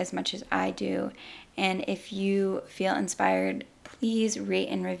enjoy it as much as I do. And if you feel inspired, please rate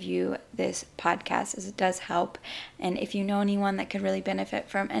and review this podcast, as it does help. And if you know anyone that could really benefit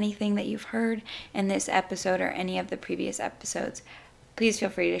from anything that you've heard in this episode or any of the previous episodes, please feel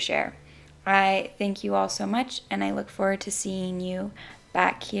free to share. I thank you all so much, and I look forward to seeing you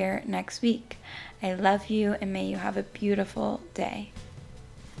back here next week. I love you, and may you have a beautiful day.